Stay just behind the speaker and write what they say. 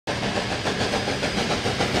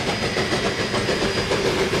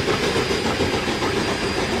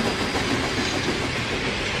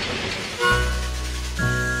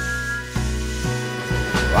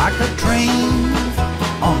the trains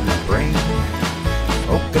on the brain,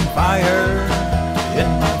 open fire in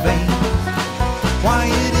my veins. Why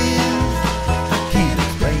it is, I can't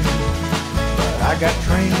explain, but I got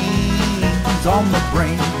trains on the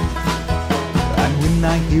brain. And when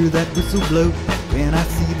I hear that whistle blow, and when I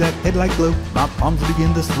see that headlight glow, my palms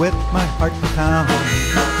begin to sweat, my heart to pound.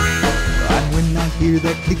 And when I hear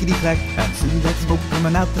that clickety-clack and see that smoke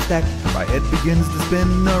coming out the stack, my head begins to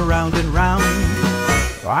spin around and round.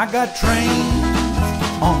 I got trains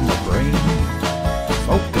on the brain,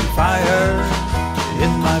 smoking fire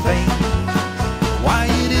in my veins. Why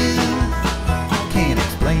it is, I can't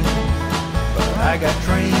explain, but I got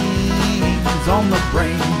trains on the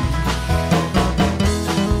brain.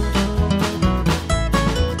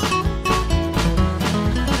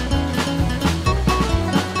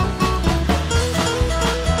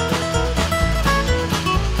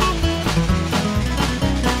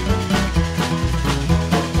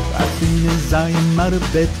 As I am out of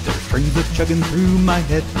bed, there's trains are chugging through my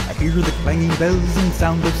head. I hear the clanging bells and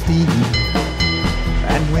sound of steam.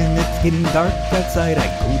 And when it's getting dark outside, I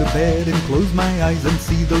go to bed and close my eyes and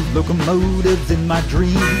see those locomotives in my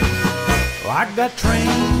dreams. I got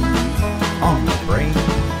trains on the brain,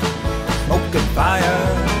 smoking fire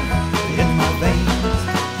in my veins.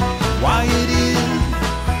 Why it is,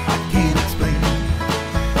 I can't explain,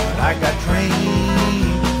 but I got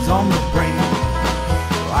trains on the brain.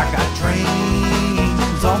 I got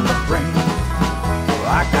trains on the brain.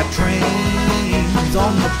 I got trains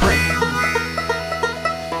on the brain.